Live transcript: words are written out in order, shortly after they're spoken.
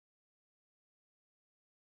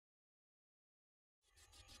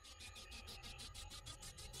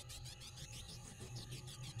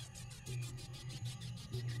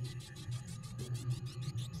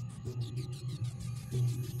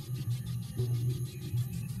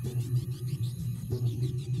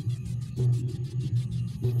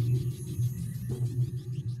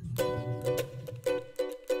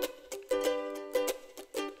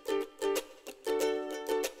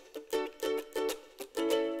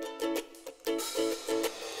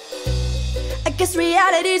guess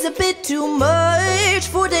reality's a bit too much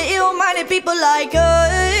for the ill-minded people like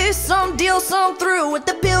us. Some deal, some through with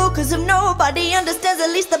the pill, cause if nobody understands,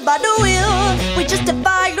 at least the bottle will. We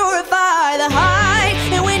justify, glorify the high,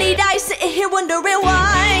 and when he dies, sitting here wondering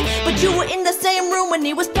why. But you were in the same room when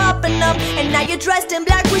he was popping up, and now you're dressed in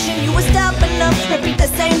black, wishing you were stopping up. Repeat the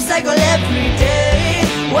same cycle every day.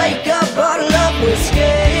 Wake up, bottle up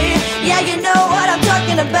whiskey. Yeah, you know what I'm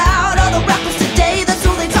talking about. All the rappers today, that's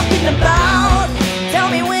all they talking about. Tell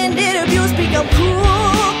me, when did abuse become cool?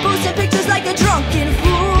 Posting pictures like a drunken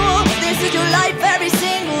fool. This is your life every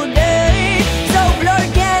single day, so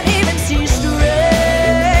blurred, can't even see straight.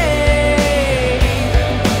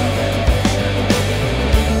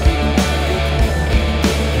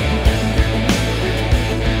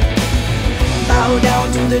 Bow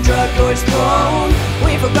down to the drug lord's throne.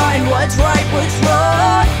 We've forgotten what's right, what's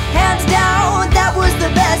wrong. Hands down, that was the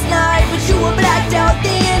best night, but you were blacked out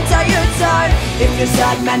the entire time. If you're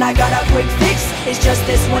sad, man, I got a quick fix. It's just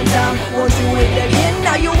this one time, won't do it again.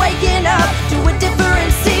 Now you're waking up to a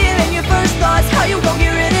different scene, and your first thoughts, how you gon'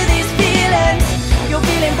 get rid of these feelings? You're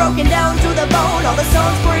feeling broken down to the bone. All the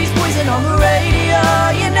songs Breeze Poison on the radio,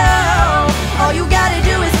 you know. All you gotta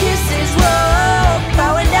do is kiss his robe,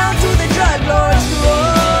 bowing down to the drug lord's throne.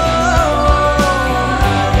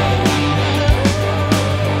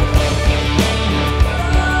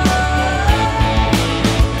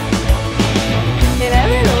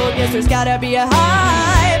 There's gotta be a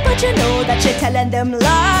high, but you know that you're telling them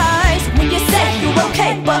lies. When you say you're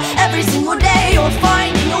okay, but every single day you're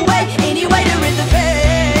finding a way, any way to rid the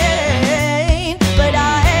pain. But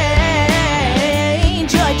I ain't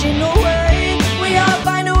judging no way, we all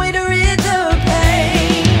find a way to rid the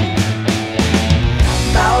pain.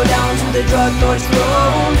 Bow down to the drug lord's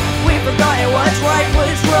throne. We've forgotten what's right,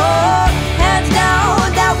 what's wrong. Hands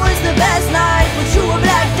down, that was the best night, but you were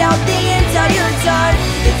blacked out the entire time.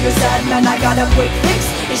 If you're sad, man, I got a quick fix.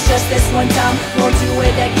 It's just this one time, won't do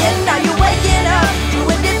it again. Now you're waking up to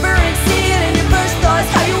a different scene, and your first thoughts,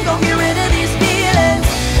 how you gon' get rid of these feelings?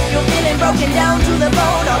 You're feeling broken down to the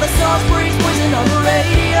bone. All the songs Breeze Poison on the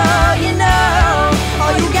radio, you know.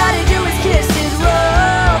 All you gotta do is kiss his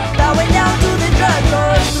robe, bowing down to the drug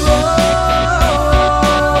lord's throne.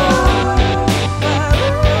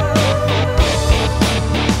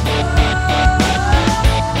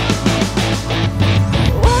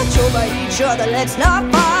 Let's not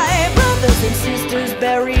fight. Brothers and sisters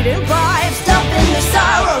buried in pride, stuffing their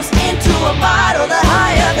sorrows into a bottle. The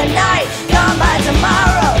high of the night, gone by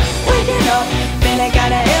tomorrow. Waking up, feeling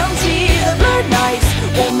kinda empty. The blurred nights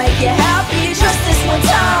won't make you happy. Just this one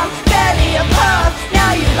time, barely a puff.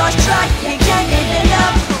 Now you lost track, you can't get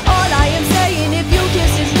enough. All I am saying, if you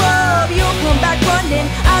kiss his robe, you'll come back running,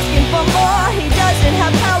 asking for more. He doesn't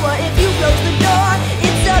have power if you close the door.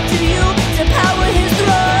 It's up to you to power his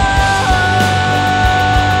throne.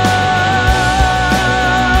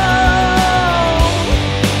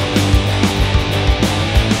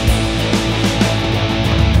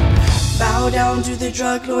 Down to the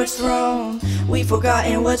drug lord's throne. We've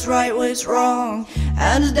forgotten what's right, what's wrong.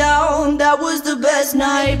 Hands down, that was the best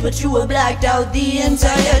night, but you were blacked out the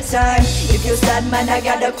entire time. If you're sad, man, I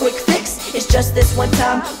got a quick fix. It's just this one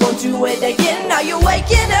time, won't do it again. Now you're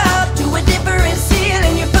waking up to a different scene,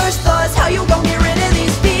 and your first thoughts, how you gon' get